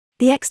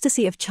The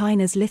ecstasy of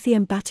China's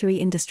lithium battery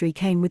industry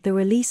came with the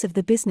release of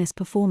the business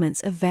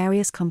performance of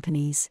various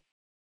companies.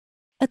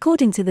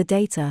 According to the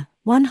data,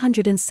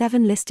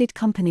 107 listed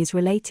companies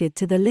related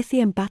to the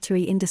lithium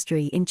battery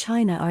industry in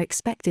China are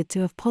expected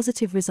to have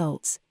positive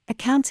results,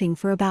 accounting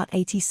for about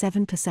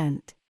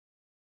 87%.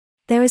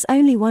 There is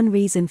only one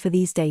reason for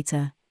these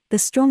data: the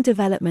strong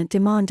development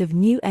demand of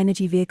new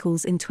energy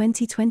vehicles in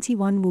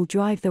 2021 will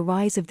drive the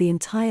rise of the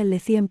entire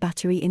lithium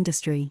battery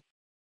industry.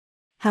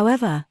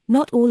 However,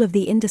 not all of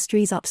the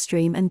industry's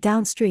upstream and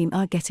downstream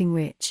are getting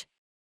rich.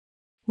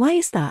 Why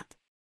is that?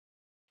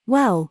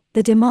 Well,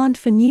 the demand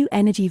for new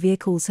energy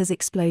vehicles has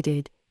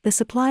exploded, the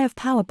supply of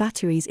power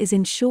batteries is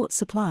in short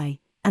supply,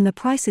 and the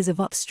prices of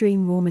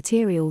upstream raw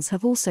materials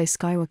have also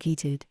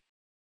skyrocketed.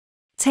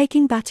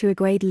 Taking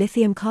battery-grade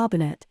lithium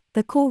carbonate,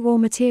 the core raw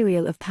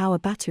material of power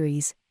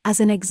batteries,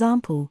 as an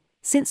example,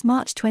 since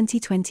March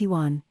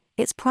 2021,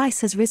 its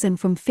price has risen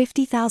from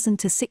 50,000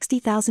 to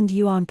 60,000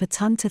 yuan per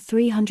ton to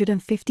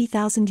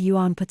 350,000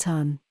 yuan per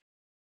ton.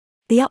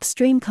 The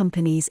upstream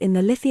companies in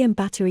the lithium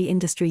battery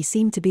industry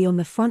seem to be on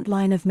the front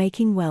line of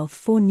making wealth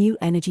for new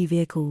energy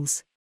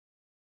vehicles.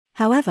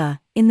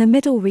 However, in the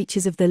middle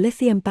reaches of the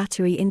lithium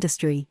battery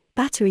industry,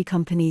 battery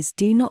companies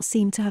do not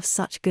seem to have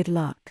such good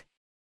luck.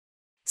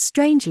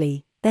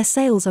 Strangely, their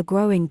sales are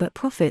growing but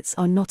profits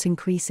are not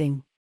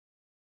increasing.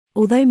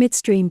 Although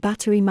midstream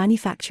battery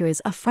manufacturers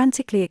are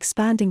frantically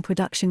expanding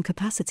production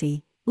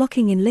capacity,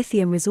 locking in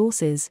lithium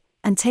resources,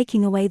 and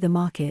taking away the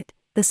market,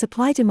 the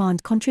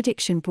supply-demand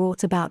contradiction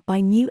brought about by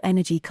new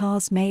energy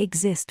cars may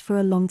exist for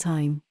a long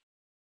time.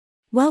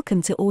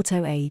 Welcome to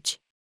Auto Age.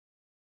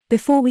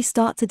 Before we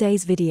start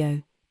today's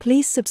video,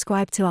 please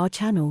subscribe to our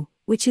channel,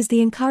 which is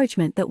the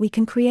encouragement that we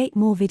can create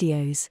more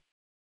videos.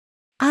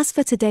 As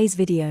for today's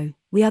video,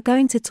 we are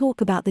going to talk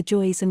about the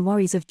joys and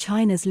worries of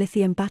China's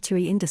lithium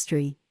battery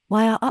industry.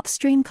 Why are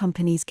upstream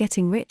companies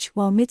getting rich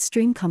while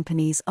midstream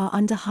companies are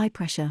under high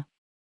pressure?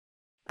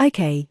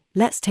 Okay,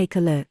 let's take a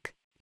look.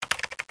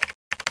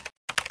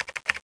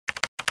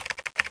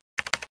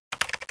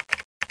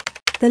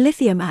 The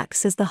lithium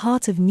acts as the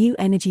heart of new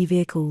energy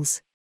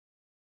vehicles.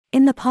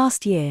 In the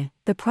past year,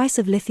 the price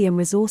of lithium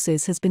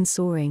resources has been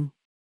soaring.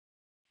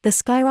 The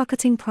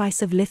skyrocketing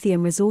price of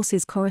lithium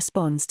resources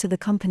corresponds to the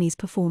company's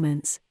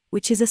performance,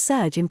 which is a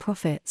surge in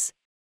profits.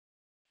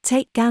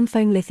 Take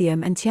Ganfeng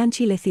Lithium and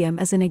Tianqi Lithium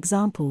as an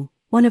example,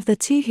 one of the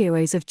two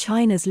heroes of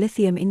China's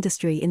lithium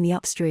industry in the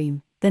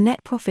upstream. The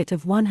net profit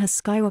of one has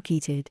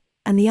skyrocketed,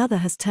 and the other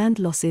has turned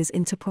losses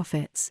into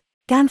profits.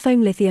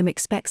 Ganfeng Lithium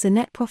expects a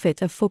net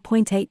profit of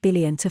 4.8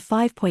 billion to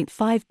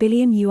 5.5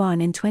 billion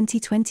yuan in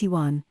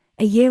 2021,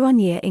 a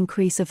year-on-year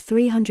increase of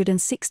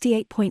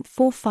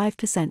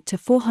 368.45% to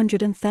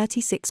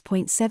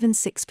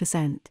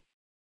 436.76%.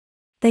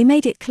 They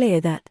made it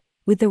clear that,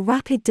 with the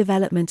rapid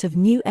development of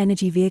new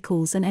energy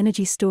vehicles and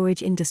energy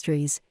storage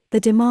industries, the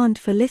demand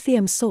for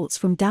lithium salts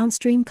from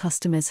downstream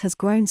customers has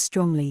grown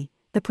strongly.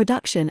 The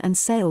production and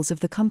sales of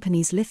the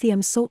company's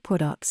lithium salt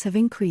products have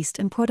increased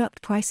and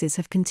product prices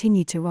have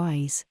continued to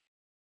rise.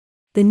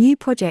 The new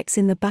projects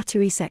in the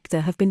battery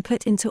sector have been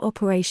put into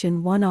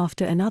operation one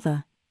after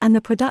another, and the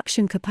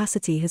production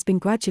capacity has been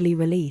gradually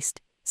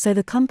released, so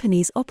the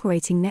company's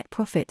operating net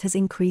profit has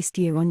increased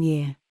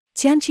year-on-year.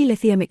 Tianqi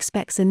Lithium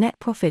expects a net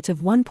profit of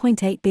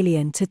 1.8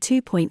 billion to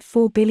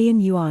 2.4 billion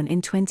yuan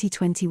in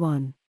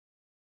 2021.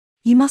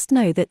 You must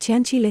know that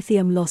Tianqi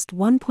Lithium lost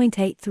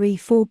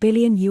 1.834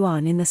 billion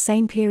yuan in the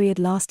same period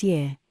last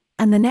year,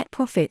 and the net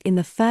profit in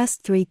the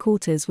first 3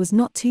 quarters was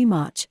not too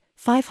much,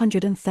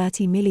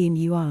 530 million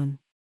yuan.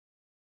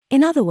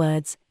 In other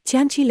words,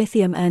 Tianqi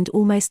Lithium earned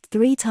almost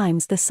 3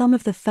 times the sum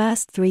of the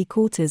first 3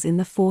 quarters in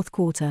the 4th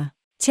quarter.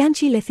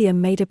 Tianqi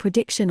Lithium made a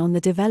prediction on the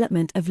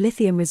development of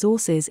lithium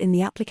resources in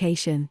the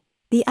application.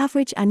 The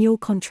average annual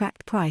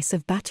contract price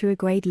of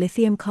battery-grade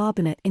lithium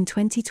carbonate in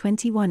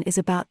 2021 is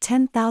about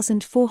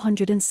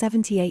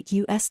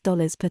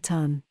 $10,478 per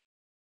ton.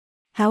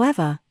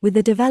 However, with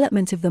the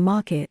development of the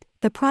market,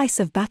 the price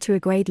of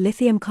battery-grade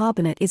lithium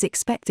carbonate is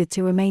expected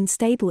to remain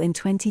stable in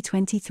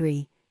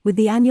 2023, with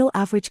the annual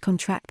average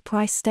contract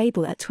price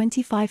stable at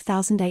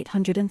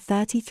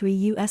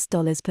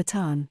 $25,833 per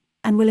ton,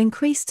 and will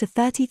increase to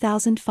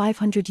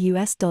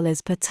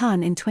 $30,500 per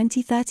ton in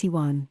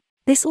 2031.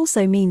 This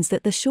also means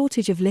that the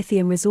shortage of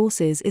lithium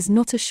resources is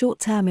not a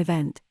short-term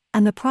event,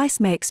 and the price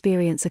may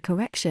experience a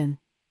correction,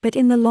 but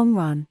in the long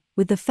run,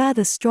 with the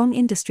further strong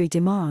industry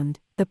demand,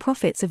 the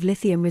profits of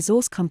lithium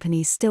resource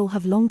companies still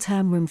have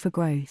long-term room for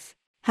growth.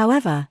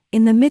 However,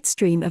 in the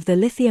midstream of the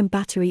lithium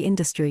battery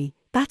industry,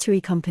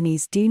 battery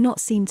companies do not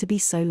seem to be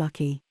so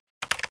lucky.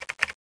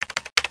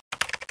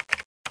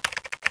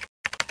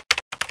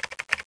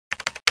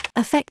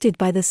 Affected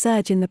by the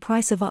surge in the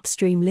price of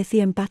upstream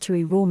lithium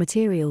battery raw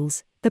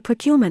materials, the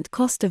procurement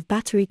cost of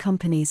battery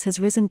companies has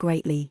risen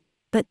greatly,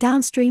 but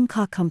downstream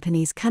car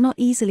companies cannot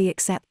easily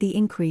accept the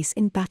increase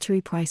in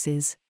battery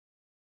prices.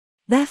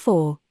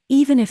 Therefore,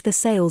 even if the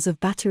sales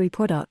of battery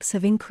products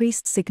have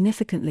increased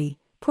significantly,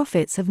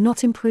 profits have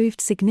not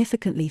improved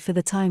significantly for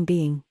the time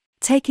being.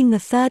 Taking the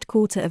 3rd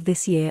quarter of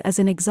this year as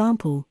an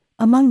example,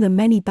 Among the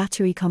many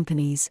battery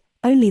companies,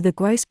 only the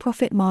gross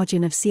profit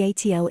margin of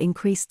CATL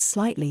increased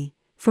slightly,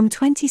 from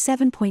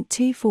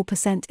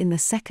 27.24% in the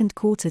second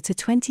quarter to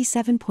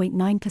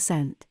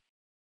 27.9%.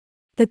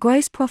 The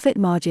gross profit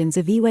margins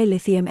of Yuan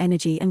Lithium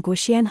Energy and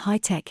Guoxian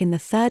High-Tech in the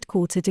third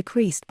quarter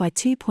decreased by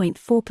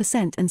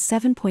 2.4% and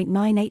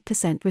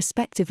 7.98%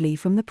 respectively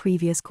from the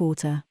previous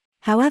quarter.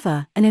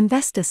 However, an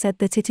investor said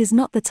that it is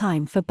not the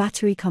time for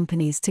battery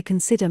companies to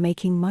consider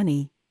making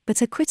money,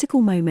 but a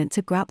critical moment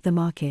to grab the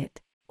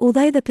market.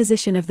 Although the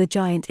position of the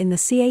giant in the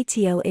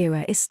CATL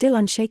era is still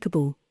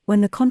unshakable,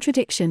 when the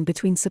contradiction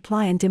between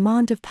supply and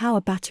demand of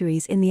power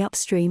batteries in the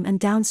upstream and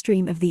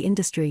downstream of the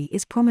industry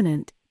is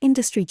prominent,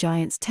 industry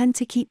giants tend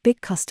to keep big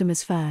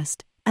customers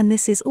first, and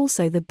this is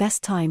also the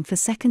best time for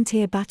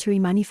second-tier battery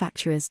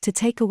manufacturers to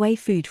take away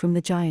food from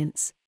the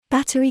giants.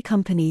 Battery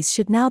companies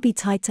should now be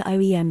tied to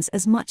OEMs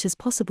as much as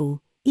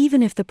possible,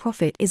 even if the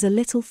profit is a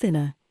little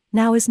thinner.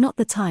 Now is not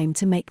the time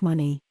to make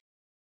money,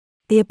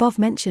 the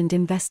above-mentioned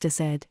investor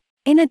said.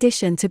 In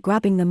addition to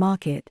grabbing the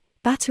market,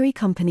 battery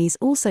companies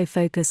also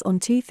focus on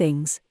two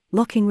things: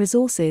 locking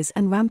resources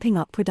and ramping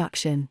up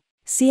production.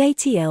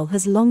 CATL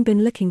has long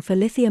been looking for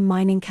lithium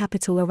mining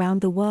capital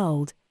around the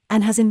world,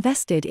 and has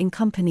invested in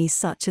companies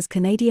such as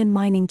Canadian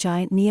mining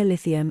giant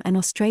Lithium and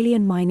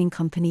Australian mining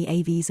company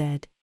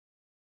AVZ.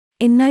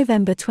 In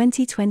November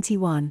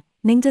 2021,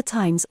 Ningde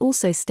Times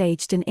also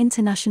staged an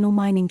international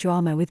mining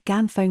drama with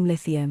Ganfeng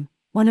Lithium,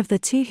 one of the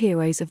two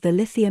heroes of the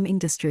lithium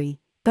industry,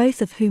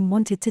 both of whom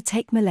wanted to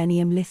take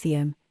Millennium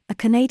Lithium, a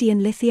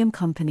Canadian lithium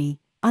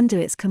company, under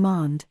its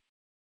command.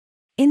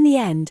 In the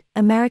end,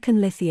 American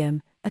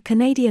Lithium, a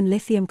Canadian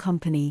lithium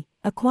company,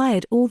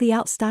 acquired all the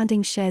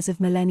outstanding shares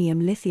of Millennium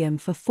Lithium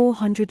for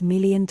 $400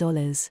 million.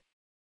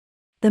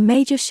 The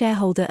major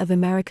shareholder of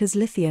America's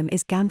lithium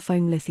is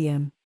Ganfeng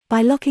Lithium.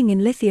 By locking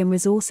in lithium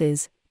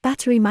resources,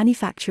 battery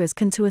manufacturers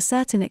can to a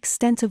certain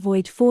extent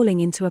avoid falling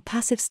into a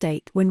passive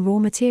state when raw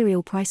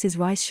material prices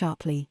rise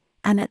sharply,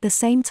 and at the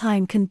same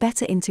time can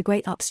better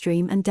integrate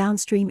upstream and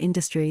downstream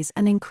industries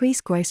and increase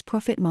gross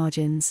profit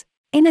margins.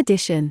 In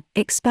addition,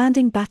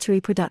 expanding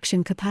battery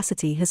production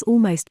capacity has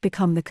almost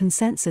become the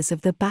consensus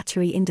of the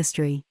battery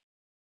industry.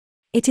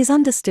 It is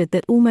understood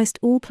that almost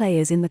all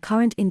players in the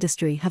current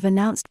industry have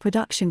announced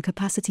production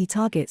capacity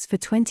targets for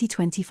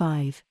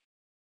 2025.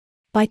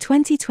 By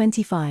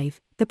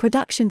 2025, the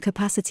production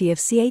capacity of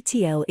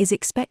CATL is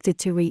expected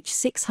to reach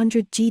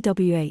 600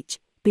 GWh,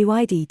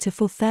 BYD to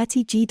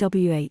 430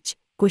 GWh,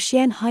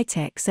 Guoxian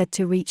High-Tech said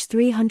to reach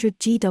 300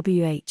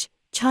 GWh,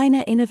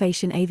 China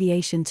Innovation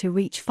Aviation to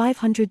reach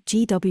 500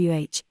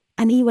 GWh,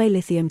 and Yuan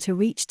Lithium to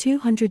reach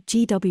 200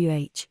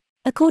 GWh.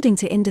 According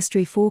to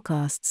industry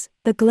forecasts,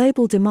 the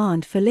global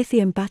demand for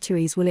lithium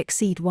batteries will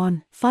exceed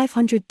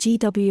 500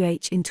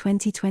 GWh in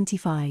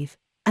 2025,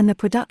 and the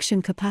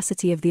production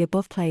capacity of the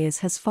above players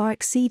has far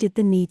exceeded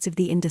the needs of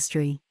the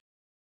industry.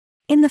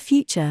 In the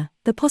future,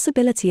 the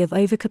possibility of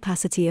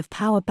overcapacity of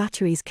power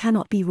batteries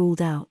cannot be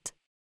ruled out.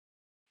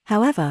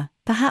 However,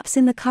 perhaps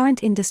in the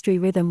current industry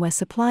rhythm where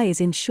supply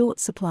is in short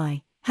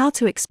supply, how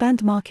to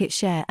expand market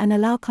share and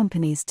allow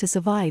companies to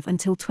survive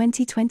until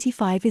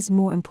 2025 is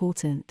more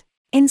important.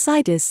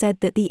 Insiders said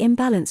that the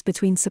imbalance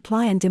between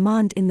supply and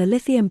demand in the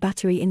lithium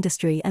battery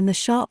industry and the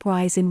sharp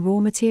rise in raw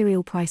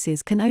material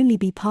prices can only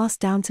be passed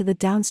down to the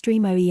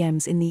downstream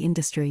OEMs in the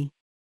industry.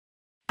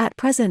 At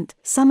present,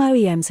 some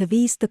OEMs have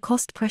eased the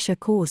cost pressure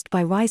caused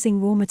by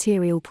rising raw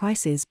material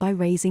prices by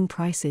raising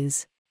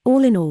prices.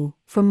 All in all,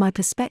 from my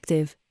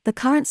perspective, the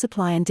current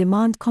supply and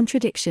demand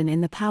contradiction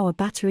in the power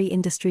battery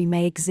industry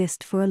may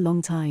exist for a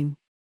long time.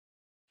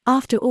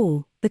 After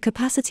all, the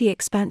capacity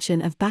expansion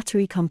of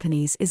battery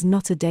companies is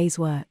not a day's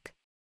work.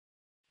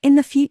 In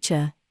the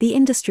future, the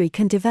industry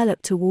can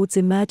develop towards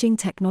emerging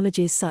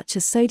technologies such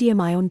as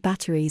sodium-ion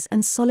batteries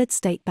and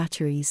solid-state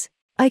batteries.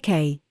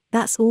 Okay,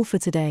 that's all for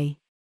today.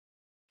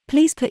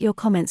 Please put your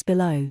comments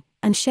below,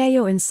 and share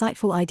your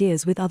insightful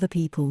ideas with other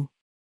people.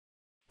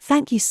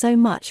 Thank you so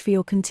much for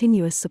your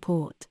continuous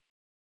support.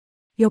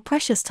 Your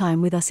precious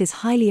time with us is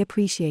highly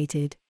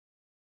appreciated.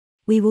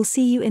 We will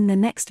see you in the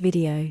next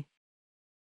video.